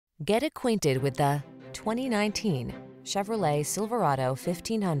Get acquainted with the 2019 Chevrolet Silverado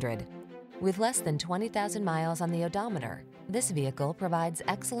 1500. With less than 20,000 miles on the odometer, this vehicle provides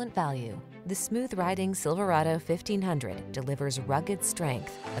excellent value. The smooth-riding Silverado 1500 delivers rugged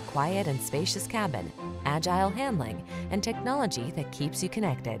strength, a quiet and spacious cabin, agile handling, and technology that keeps you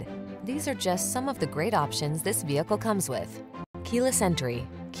connected. These are just some of the great options this vehicle comes with: keyless entry,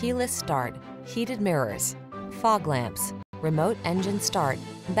 keyless start, heated mirrors, fog lamps, remote engine start,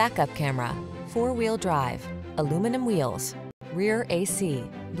 backup camera, four-wheel drive, aluminum wheels, rear AC,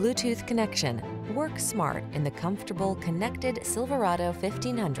 Bluetooth connection. Work smart in the comfortable, connected Silverado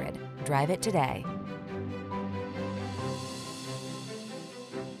 1500. Drive it today.